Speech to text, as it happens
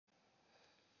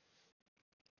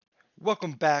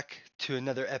Welcome back to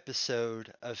another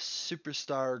episode of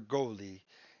Superstar Goalie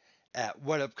at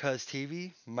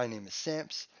WuCtvTV. My name is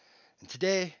Samps, and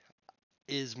today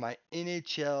is my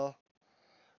NHL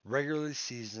regular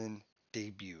season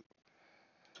debut.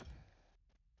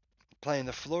 Playing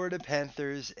the Florida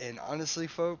Panthers, and honestly,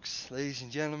 folks, ladies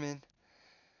and gentlemen,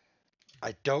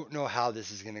 I don't know how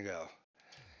this is gonna go.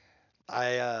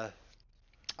 I uh,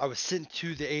 I was sent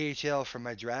to the AHL for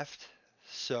my draft,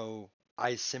 so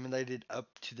I simulated up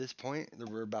to this point. There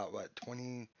were about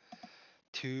 3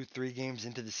 games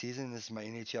into the season. This is my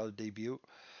NHL debut.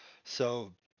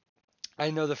 So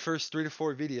I know the first 3 to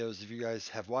 4 videos, if you guys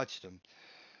have watched them,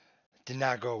 did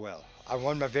not go well. I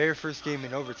won my very first game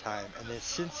in overtime, and then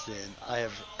since then, I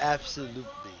have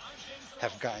absolutely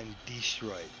have gotten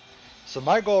destroyed. So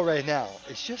my goal right now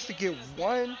is just to get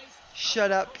one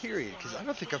shutout period, because I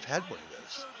don't think I've had one of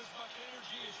those.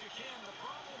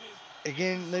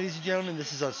 Again, ladies and gentlemen,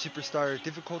 this is on Superstar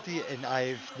difficulty, and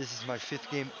this is my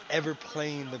 5th game ever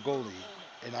playing the goalie,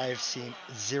 and I have seen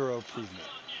zero improvement.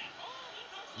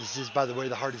 This is, by the way,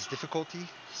 the hardest difficulty,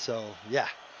 so yeah,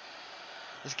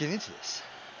 let's get into this.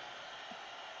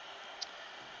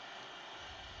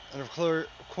 And of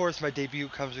course, my debut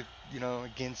comes,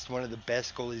 against one of the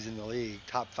best goalies in the league,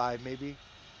 top 5 maybe,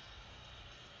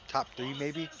 top 3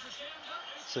 maybe.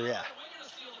 So yeah,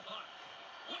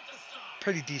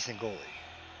 pretty decent goalie.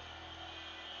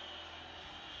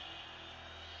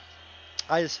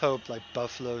 I just hope like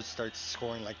Buffalo starts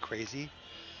scoring like crazy,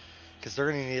 because they're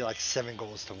gonna need like 7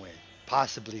 goals to win,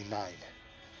 possibly 9.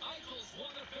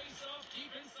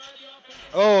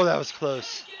 Oh, that was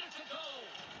close.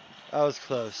 That was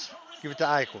close. Give it to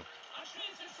Eichel.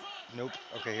 Nope.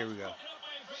 Okay, here we go.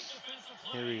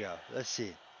 Here we go. Let's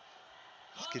see.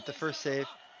 Let's get the first save.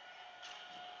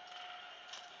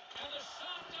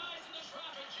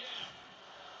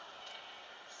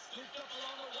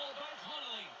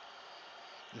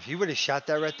 If he would have shot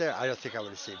that right there, I don't think I would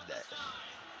have saved that.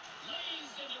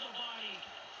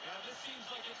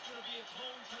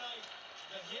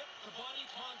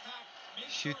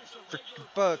 Shoot freaking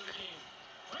buck.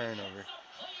 Turnover.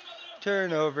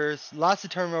 Turnovers. Lots of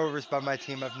turnovers by my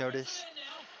team, I've noticed.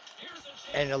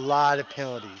 And a lot of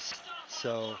penalties.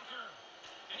 So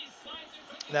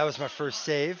that was my first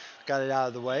save. Got it out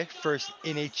of the way. First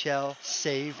NHL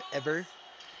save ever.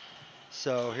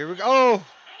 So here we go. Oh!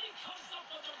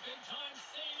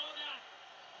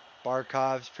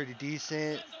 Barkov's pretty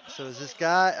decent. So is this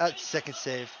guy. Second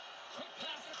save.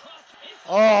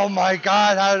 Oh my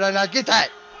god, how did I not get that?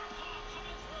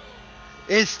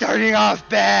 It's starting off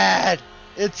bad.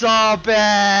 It's all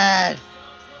bad.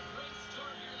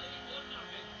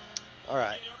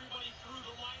 Alright.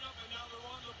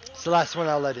 It's the last one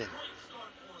I'll let in.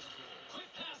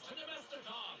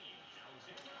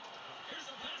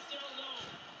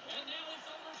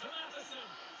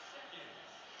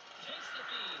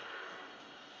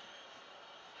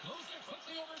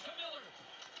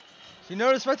 You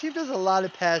notice my team does a lot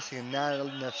of passing and not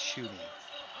enough shooting.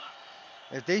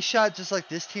 If they shot just like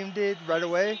this team did right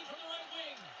away,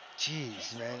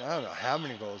 jeez, man, I don't know how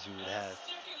many goals we would have.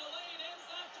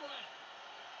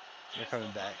 They're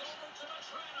coming back.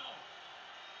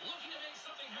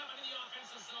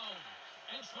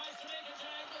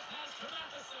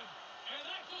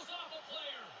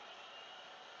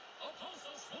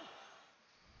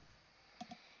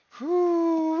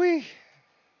 Whoo-wee.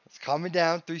 Let's calm it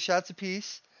down. 3 shots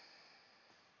apiece.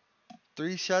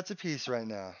 3 shots apiece right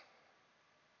now.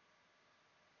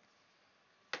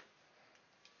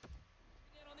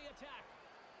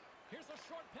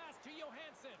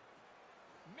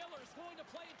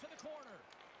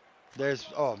 There's,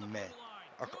 oh man.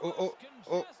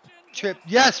 Oh, trip.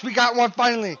 Yes, we got one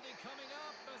finally.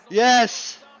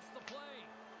 Yes.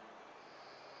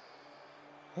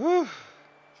 Whew.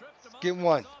 Let's get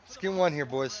one. Let's get one here,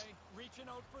 boys.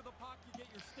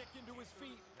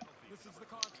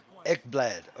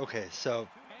 Ekblad. Okay, so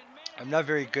I'm not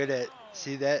very good at,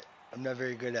 see that? I'm not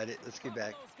very good at it. Let's get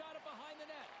back.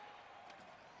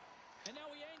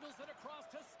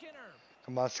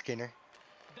 Come on, Skinner.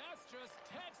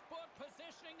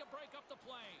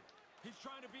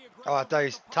 Oh, I thought he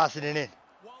was tossing it in.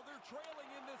 While they're trailing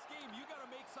in this game, you got to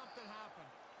make something happen.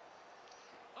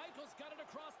 Eichel's got it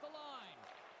across the line.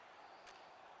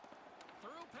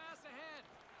 Through pass ahead.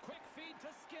 Quick feed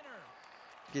to Skinner.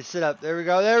 Get sit up. There we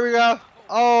go. There we go.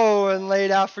 Oh, and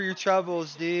laid out for your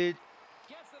troubles, dude.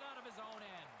 Gets it out of his own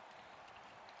end.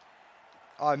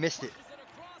 Oh, I missed it.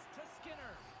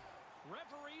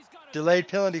 Delayed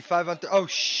penalty, 5 on 3. Oh,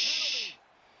 shh.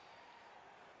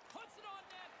 Puts it on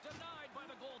net, denied by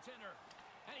the goaltender.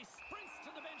 And he sprints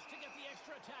to the bench to get the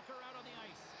extra attacker out on the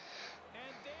ice.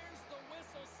 And there's the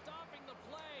whistle stopping the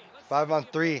play. Let's 5 see on what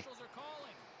the 3. officials are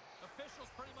calling. Officials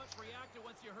pretty much reacted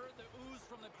once you heard the ooze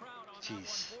from the crowd on that one.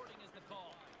 Jeez. Boarding is the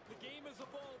call. The game has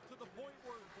evolved to the point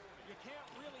where you can't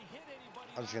really hit anybody.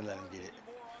 I'm just gonna let him get it.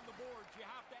 Anymore on the boards. You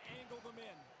have to angle them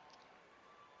in.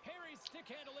 Harry's stick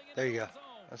handling in There you go. his own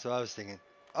zone. That's what I was thinking.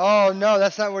 Oh no,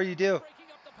 that's not what you do. Breaking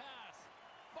up the pass.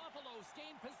 Buffalo's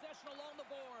gained possession along the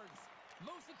boards.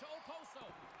 Moves it to Oposo.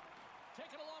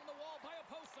 Taken along the wall by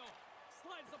Oposo.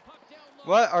 Slides the puck down low.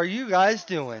 What are you guys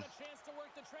doing? Got a chance to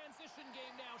work the transition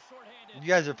game now, shorthanded. You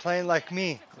guys are playing like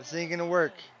me. This ain't gonna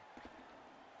work.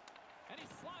 And he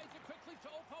slides it quickly to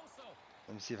Oposo.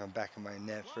 Let me see if I'm back in my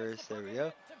net Slides first. the There puck we go.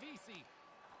 ahead to Vesey.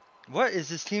 What is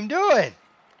this team doing?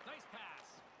 Nice pass.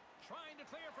 Trying to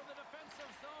clear from the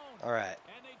defensive zone. All right.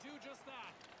 And they do just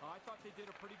that. I thought they did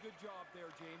a pretty good job there,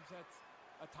 James. That's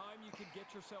a time you can get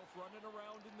yourself running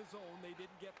around in the zone. They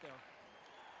didn't get there.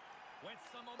 With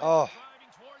some Oh. momentum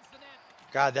driving towards the net.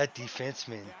 God, that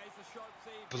defenseman Yeah, he's a sharp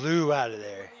save. blew out of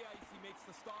there. On the ice, he makes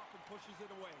the stop and pushes it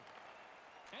away.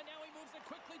 And now he moves it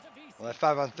quickly to Vesey. Well, that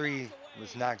 5 on 3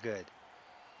 was not good.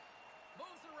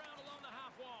 Moves it around along the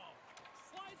half wall.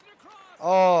 Slides it across.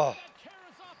 Oh. That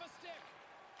carries off a stick.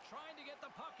 Trying to get the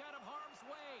puck out of harm's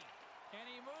way. And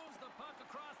he moves the puck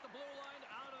across the blue line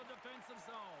out of the defensive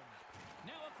zone.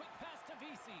 Now a quick pass to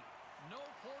Vesey. No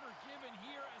quarter given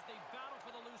here as they battle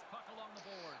for the loose puck along the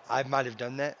boards. I might have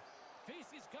done that.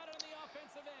 Vesey's got it on the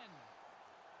offensive end.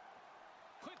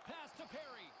 Quick pass to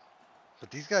Perry.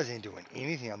 But these guys ain't doing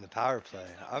anything on the power play.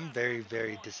 I'm very,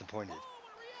 very disappointed. Oh, what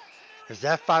a reaction. If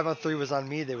that 5 on 3 was on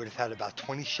me, they would have had about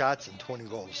 20 shots and 20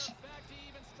 goals. Back to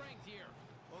even strength here.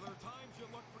 Well, there are times you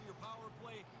look for your power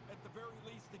play at the very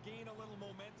least to gain a little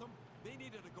momentum. They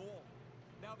needed a goal.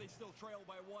 Now they still trail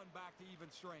by 1 back to even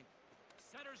strength.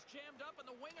 Center's jammed up and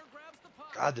the winger grabs the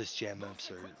puck. God, those jam ups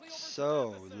are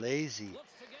so lazy. Looks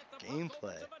to get the puck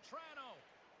Gameplay. over to Vetrano.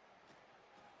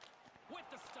 With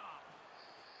the stop.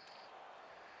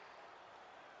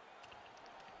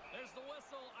 There's the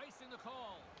whistle, icing the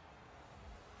call.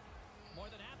 More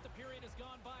than half the period has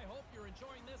gone by. Hope you're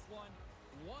enjoying this one.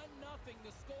 1-0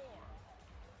 the score.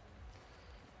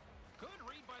 Good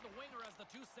read by the winger as the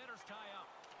two centers tie up.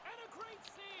 And a great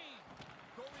save.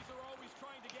 Goalies are always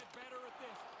trying to get better at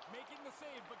this. Making the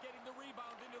save, but getting the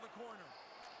rebound into the corner.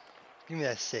 Give me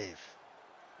that save.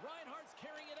 Reinhardt's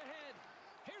carrying it ahead.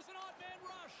 Here's an odd man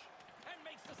rush. And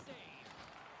makes the save.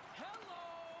 Hello.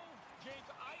 James,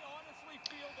 I honestly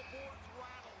feel the boards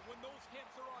rattle when those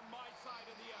hits are on my side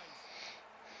of the ice.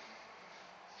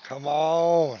 Come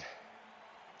on.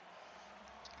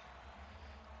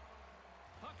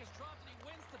 Puck is dropped and he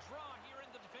wins the draw here in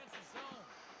the defensive zone.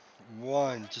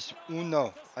 One. Just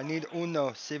uno. I need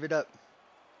uno. Save it up.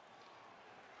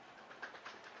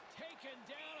 Taken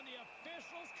down and the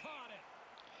officials caught it.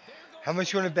 There goes How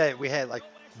much you the want to bet? whistle. We had like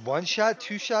No extra 1 shot,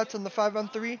 2 shots on the 5 on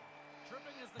 3.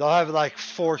 tripping as the They'll have goal like line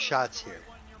 4 is shots the right here.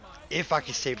 one in your mind. If I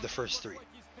can save the first 3. Like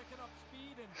he's picking up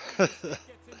speed and gets into his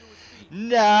feet.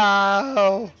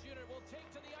 No. This unit will take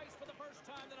to the ice for the first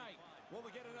time tonight. Well,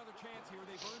 they get another chance here.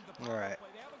 They've earned the All power right. play.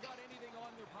 They haven't got anything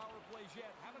on their power plays yet.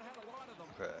 Haven't had a lot of them.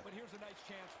 Okay. But here's a nice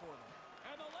chance for them.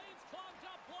 And the lane's clogged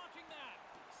up blocking that.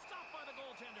 Stopped by the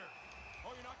goaltender.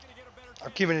 Oh, you're not going to get a better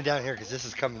I'm chance. keeping it down here because this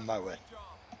is coming my way. Great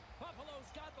job. Buffalo's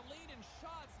got the lead in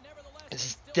shots. Nevertheless, This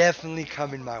is they still definitely can't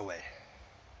coming recover. my way.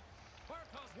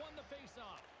 Barkov's won the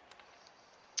faceoff.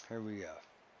 Here we go.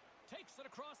 Takes it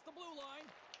across the blue line.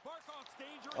 Barkov's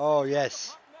dangerous. Oh, He's got the yes.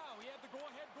 puck now. He had the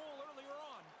go-ahead goal earlier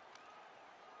on.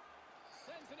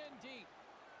 Sends it in deep.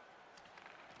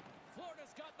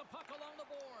 Florida's got the puck along the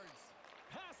boards.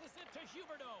 Passes it to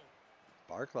Huberdeau.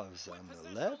 Barklov's With on the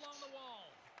possession left. along the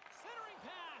wall. Centering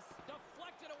pass.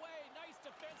 Deflected away. Nice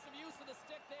defensive use of the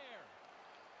stick there.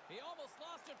 He almost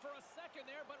lost it for a second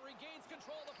there, but regains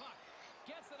control of the puck.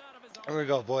 Gets it out of his own. Here we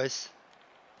go, boys.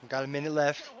 We got a minute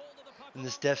left Get a hold of the puck in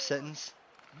this along the death boards. sentence.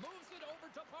 Moves it over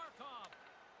to Barkov.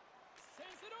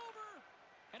 Sends it over.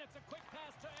 And it's a quick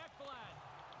pass to Ekblad.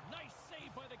 Nice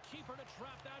save by the keeper to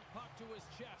trap that puck to his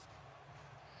chest.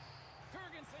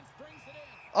 Gergensen brings it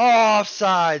in. Oh,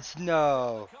 offsides.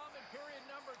 No. Common period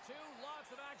number 2.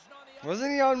 Lots of action on the ice.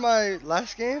 Wasn't he on my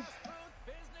last game? Fast-paced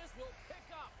business will pick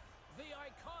up. The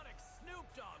iconic Snoop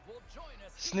Dogg will join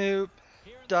us Snoop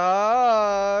here in the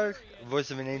Dogg. period.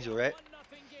 Voice of an angel, right?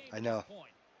 1-0 game I at know. this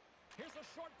point. Here's a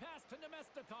short pass to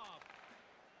Nemestikov.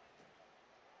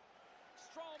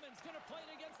 Stralman's going to play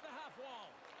it against the half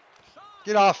wall. Shot.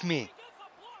 Get off me. He gets a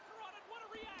blocker on it. What a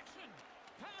reaction.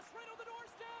 Pass right on the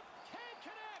doorstep. Can't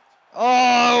connect.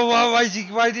 Oh,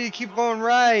 why did he keep going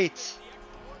right? The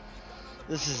extra work being done on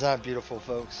This is not beautiful,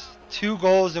 folks. 2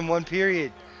 goals in 1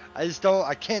 period.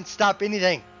 I can't stop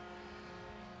anything.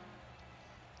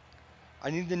 I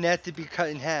need the net to be cut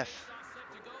in half.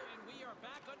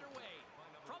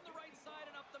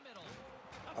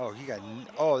 Oh, he got,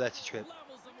 oh, that's a trip.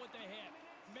 Levels him with the hit.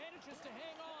 Manages to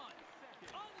hang on.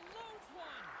 Unloads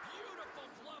one. Beautiful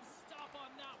glove stop on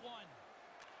that one.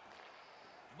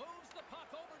 Moves the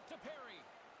puck over to Perry.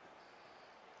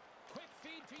 Quick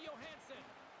feed to Johansson.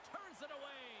 Turns it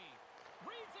away.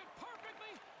 Reads it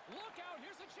perfectly. Look out,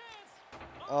 here's a chance.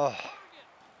 Oh.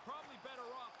 Probably better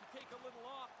off to take a little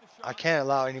off the shot. I can't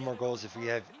allow any more goals if we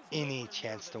have any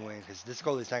chance to win, because this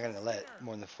goalie's not going to let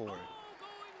more than 4.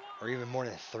 Or even more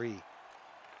than 3. Slides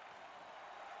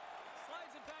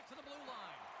it back to the blue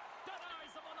line.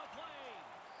 Denies him on the play.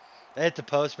 They hit the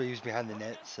post, but he was behind the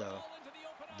net, so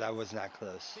that was not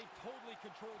close. They've totally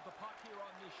controlled the puck here on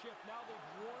this shift. Now they've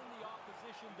worn the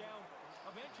opposition down.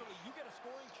 Eventually, you get a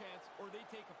scoring chance, or they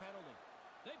take a penalty.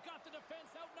 They've got the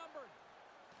defense outnumbered.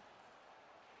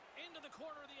 Into the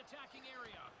corner of the attacking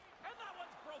area. And that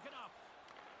one's broken up.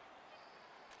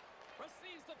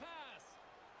 Receives the pass.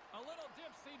 A little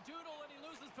dipsy doodle and he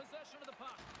loses possession of the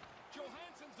puck.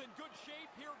 Johansson's in good shape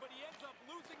here, but he ends up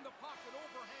losing the puck and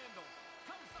overhandle.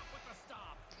 Comes up with the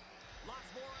stop. Lots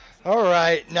more action. All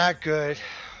right, not good.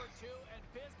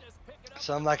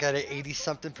 So I'm like at an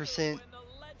 80-something%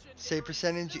 save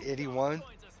percentage, 81.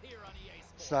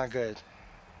 It's not good.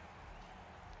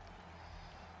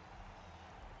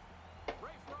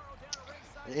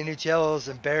 The NHL is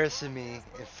embarrassing me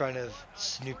in front of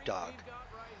Snoop Dogg.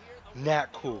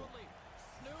 Not cool.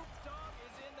 Snoop Dogg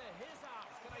is into his house.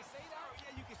 Can I say that?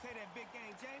 Yeah, you can say that, big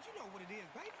game, James. You know what it is,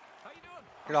 baby. How you doing?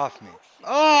 Get off me.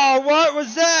 Oh, what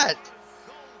was that?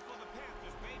 Goal for the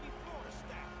Panthers, baby. Florida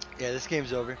style. Yeah, this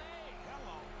game's over.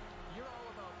 Hello. You're all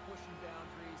about pushing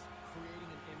boundaries, creating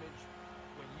an image.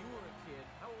 When you were a kid,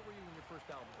 how old were you when your first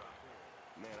album dropped?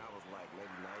 Man, I was like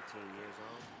maybe 19 years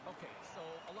old. Okay, so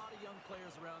a lot of young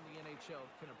players around the NHL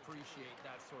can appreciate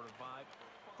that sort of vibe.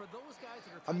 For those guys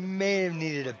that are I may have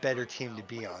needed a better team to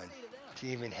be on to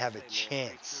even have a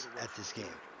chance at this game.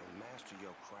 And master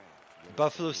your craft. The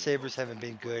Buffalo Sabres haven't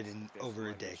been good in over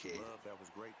a decade. That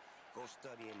was great. Go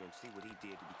study him and see what he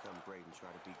did to become great and try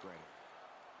to be greater.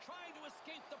 trying to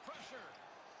escape the pressure.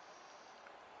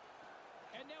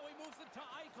 And now he moves it to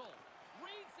Eichel.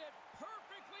 Reads it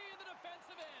perfectly in the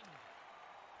defensive end.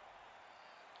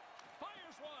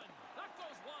 Fires one. That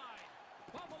goes wide.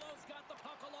 Buffalo's got the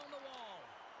puck along the wall.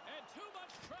 And too much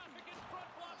traffic in front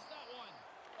blocks that one.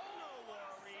 Oh, No what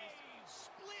a worries. save.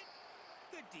 Split.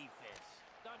 Good defense.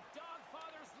 The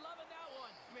Dogfather's loving that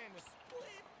one. Man, the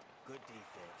split. Good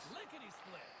defense. Lickety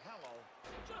split. Hello.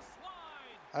 Just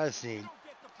wide. I just need, Don't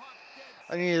get the puck dead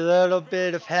I need a little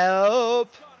bit of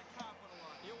help. shot to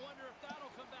capitalize. You wonder if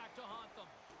that'll come back to haunt them.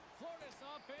 Florida's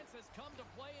offense has come to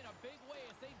play in a big way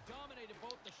as they dominated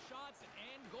both the shots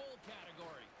and goal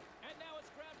category. And now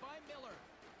it's grabbed by Miller.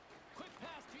 Quick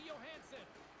pass to Johansson.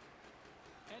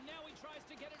 And now he tries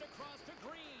to get it across to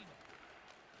Green.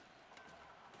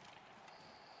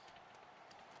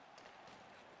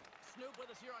 Snoop with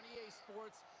us here on EA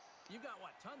Sports. You've got,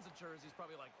 what, tons of jerseys,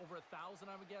 probably like over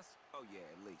 1,000, I would guess. Oh, yeah,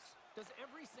 at least. Does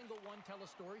every single one tell a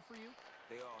story for you?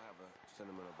 They all have a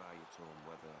sentimental value to them,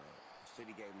 whether a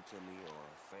city gave them to me or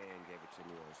a fan gave it to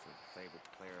me or it's a favorite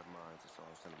player of mine. It's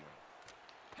all sentimental.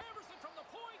 Hammers it from the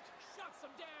point, shuts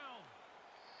him down.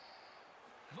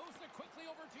 Moves it quickly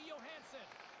over to Johansson.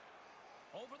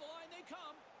 Over the line they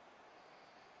come.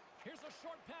 Here's a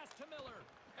short pass to Miller.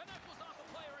 And that goes off a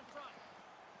player in front.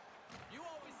 You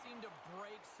always seem to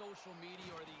break social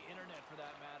media or the internet for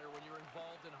that matter when you're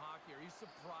involved in hockey. Are you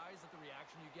surprised at the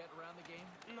reaction you get around the game?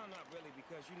 No, not really,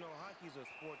 because, you know, hockey's a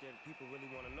sport that people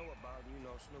really want to know about. And, you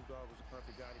know, Snoop Dogg was the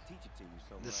perfect guy to teach it to you.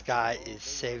 So This like, guy you know, is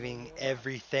they saving really know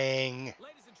everything.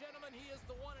 Ladies and gentlemen, he is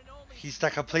the one and only. He's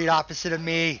the complete opposite of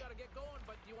me. Gotta get going,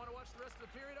 but do you want to watch the rest of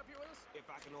the period up here with us?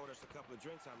 If I can order us a couple of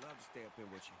drinks, I'd love to stay up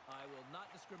here with you. I will not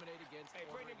discriminate against. Hey,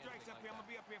 bring ordering them drinks anything up here. like I'm going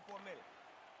to be up here for a minute.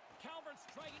 Calvert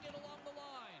striking it along the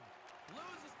line.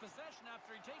 Loses possession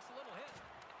after he takes a little hit.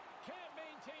 Can't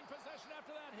maintain possession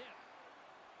after that hit.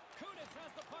 Kunitz has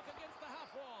the puck against the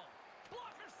half wall.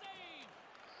 Blocker save.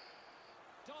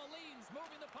 Dahlin's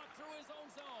moving the puck through his own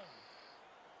zone.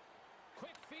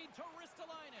 Quick feed to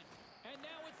Ristolainen. And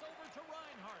now it's over to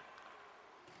Reinhart.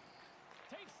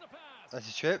 Takes the pass. That's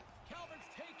a trip.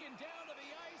 Calvert's taken down to the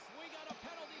ice. We got a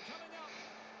penalty coming up.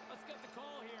 Let's get the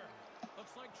call here.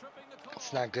 Looks like tripping the call.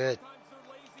 It's not good. Sometimes they're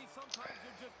lazy, sometimes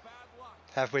they're just bad luck.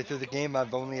 Halfway through the game,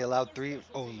 I've only allowed 3.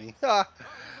 Only. They haven't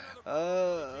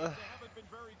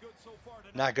been very good so far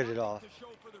tonight. Not good at all. To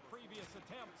show for their previous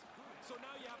attempts. So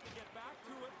have to get back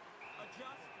to it,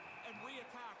 adjust, and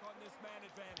re-attack on this man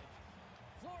advantage.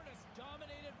 Florida's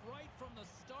dominated right from the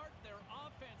start. Their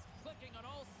offense clicking on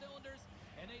all cylinders,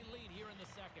 and they lead here in the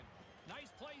second. Nice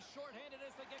play shorthanded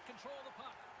as they get control of the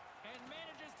puck and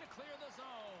manages to clear the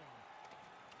zone.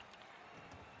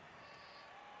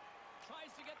 Tries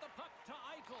to get the puck to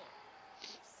Eichel.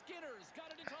 Skinner's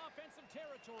got it into offensive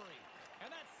territory,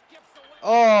 and that skips away.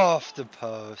 Off the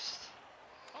post.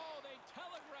 Oh, they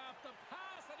telegraphed the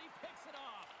pass, and he picks it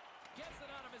off. Gets it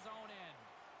out of his own end.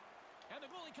 And the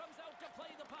goalie comes out to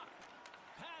play the puck.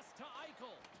 Pass to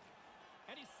Eichel.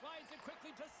 And he slides it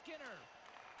quickly to Skinner.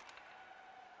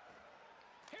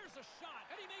 Here's a shot,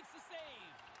 and he makes the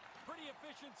save. Pretty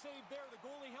efficient save there. The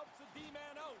goalie helps the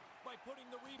D-man out by putting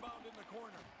the rebound in the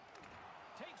corner.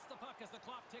 Takes the puck as the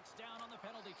clock ticks down on the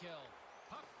penalty kill.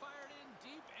 Puck fired in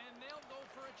deep, and they'll go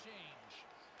for a change.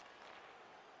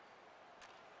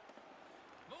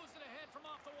 Moves it ahead from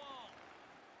off the wall.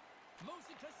 Moves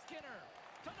it to Skinner.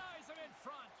 Denies him in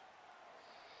front.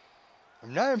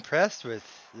 I'm not impressed with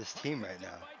this team right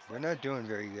now. They're not doing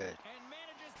very good. And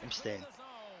manages to I'm clear staying. the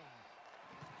zone.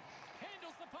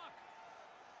 Handles the puck.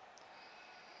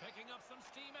 Picking up some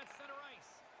steam at center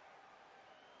ice.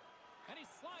 And he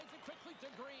slides it quickly to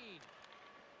Green.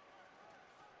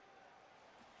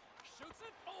 Shoots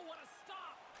it. Oh, what a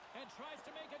stop. And tries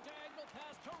to make a diagonal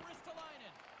pass to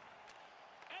Ristolainen.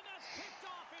 And that's picked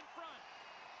off in front.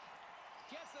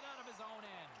 Gets it out of his own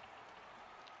end.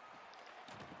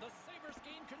 The Sabres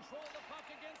gain control of the puck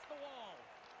against the wall.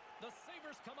 The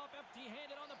Sabres come up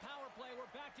empty-handed on the power play. We're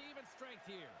back to even strength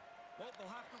here. Well, they'll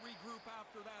have to regroup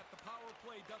after that. The power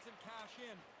play doesn't cash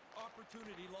in.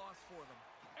 Opportunity lost for them.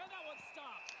 And that one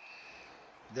stopped.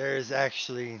 There's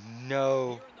actually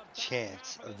no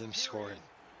chance of them scoring.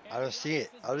 I don't see it.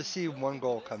 I'll just see one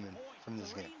goal coming from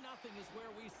this game. 3-0 is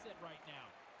where we sit right now.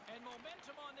 And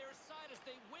momentum on their side as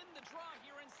they win the draw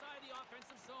here inside the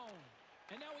offensive zone.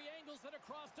 And now he angles it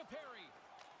across to Perry.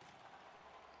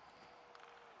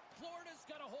 Florida's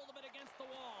got a hold of it against the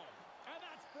wall. And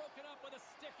that's broken up with a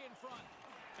stick in front.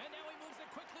 And now he moves it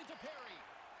quickly to Perry.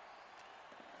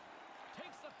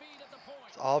 Takes the feed at the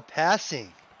point. It's all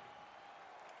passing.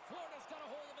 Florida's got a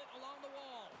hold of it along the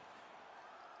wall.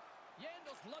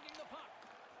 Yandel's lugging the puck.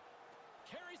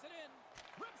 Carries it in.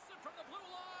 Rips it from the blue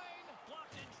line.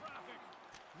 Blocked in traffic.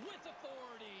 With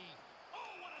authority. Oh,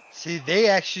 what a... See, they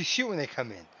actually shoot when they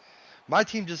come in. My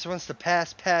team just wants to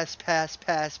pass, pass, pass,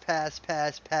 pass, pass,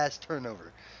 pass, pass,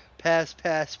 turnover. Pass,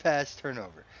 pass, pass,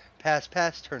 turnover. Pass,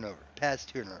 pass, turnover. Pass,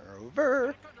 turnover.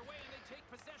 Back underway, and they take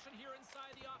possession here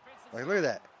inside the offensive Like, look at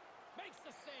that. Makes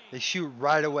the save. They shoot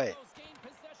right away. Those gain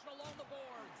possession along the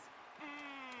boards.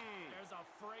 There's a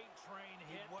freight train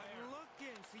hit Wasn't there.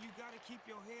 looking, so you got to keep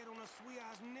your head on a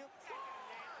sweet-ass nip.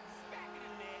 Back in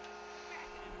the net. Back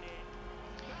in the net.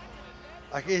 Back in the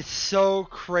net. Like, it's so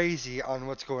crazy on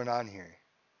what's going on here.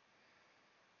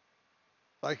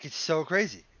 Like, it's so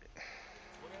crazy.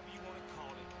 Whatever you want to call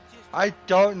it. Just I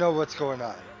don't know what's going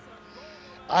on.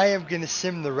 I am going to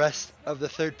sim the rest of the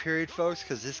third period, folks,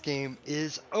 because this game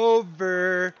is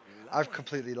over. I've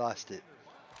completely lost it.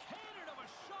 Cannon of a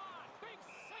shot. Big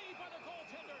save by the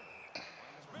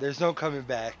goaltender. There's no coming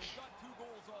back. He's got 2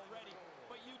 goals already,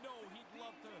 but you know he'd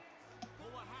love to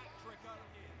pull a hat trick out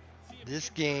of it. This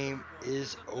game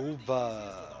is over.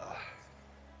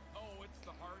 Oh, it's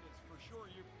the hardest for sure.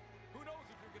 Who knows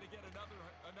if you're going to get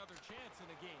another chance in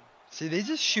a game. See, they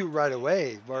just shoot right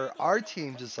away, where our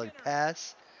team just like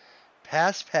pass,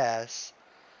 pass, pass,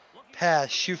 pass,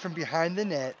 shoot from behind the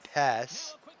net,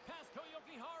 pass, Now a quick pass to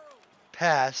Yokiharu.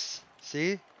 pass,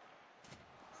 see?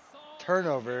 Solid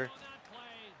Turnover. on that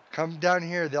play. Come down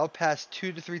here, they'll pass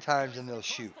 2 to 3 times and they'll Across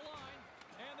shoot. the line,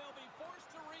 and they'll be forced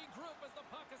to regroup as the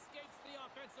puck escapes the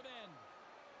offensive end.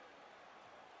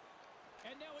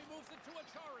 And now he moves it to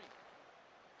Achari.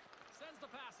 Sends the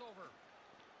pass over.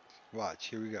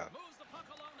 Watch, here we go. Moves the puck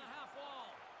along the half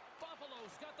wall.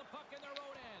 Buffalo's got the puck in their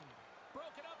own end.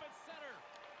 Broken up at center.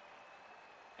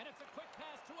 And it's a quick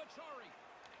pass to Achari.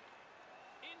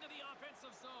 Into the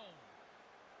offensive zone.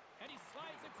 And he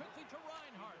slides it quickly to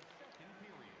Reinhardt.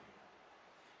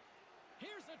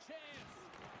 Here's a chance.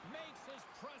 Makes his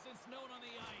presence known on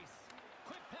the ice.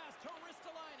 Quick pass to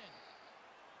Ristolainen.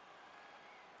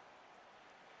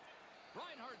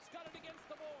 Reinhardt's got it against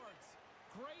the boards.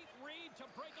 Great read to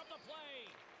break up the play.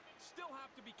 Still have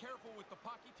to be careful with the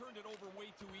puck. He turned it over way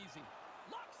too easy.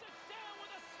 Locks it down with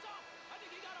a stop. I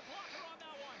think he got a blocker on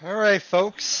that one. All right,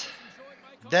 folks.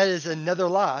 That is another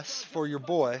loss for your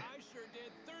boy.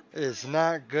 It is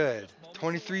not good.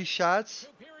 23 shots,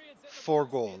 4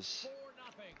 goals.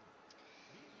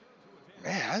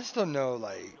 Man, I just don't know,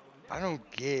 like, I don't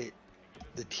get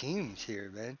the teams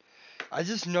here, man. I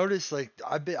just noticed like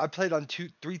I played on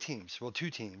three teams. Well, two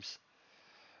teams.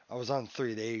 I was on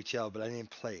three, the AHL, but I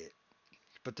didn't play it.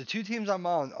 But the two teams I'm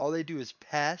on, all they do is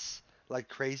pass like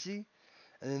crazy,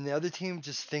 and then the other team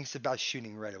just thinks about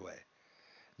shooting right away.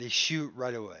 They shoot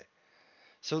right away.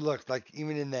 So look, like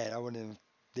even in that, I wouldn't.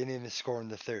 They didn't even score in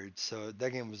the third, so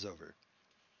that game was over.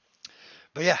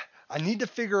 But yeah, I need to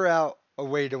figure out a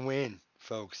way to win,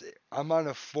 folks. I'm on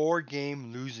a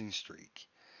 4-game losing streak.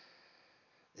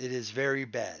 It is very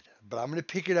bad, but I'm gonna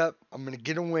pick it up. I'm gonna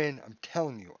get a win. I'm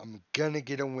telling you, I'm gonna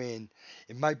get a win.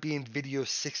 It might be in video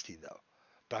 60 though,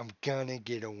 but I'm gonna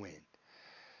get a win.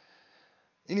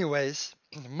 Anyways,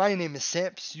 my name is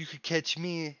Samps. You could catch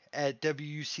me at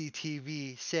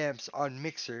WuCtvSamps on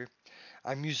Mixer.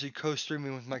 I'm usually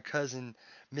co-streaming with my cousin,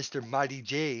 Mr. Mighty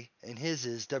J, and his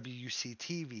is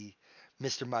WuCtv,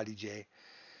 Mr. Mighty J.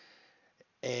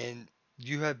 And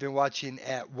you have been watching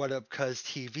at What Up Cuz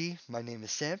TV. My name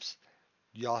is Samps.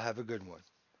 Y'all have a good one.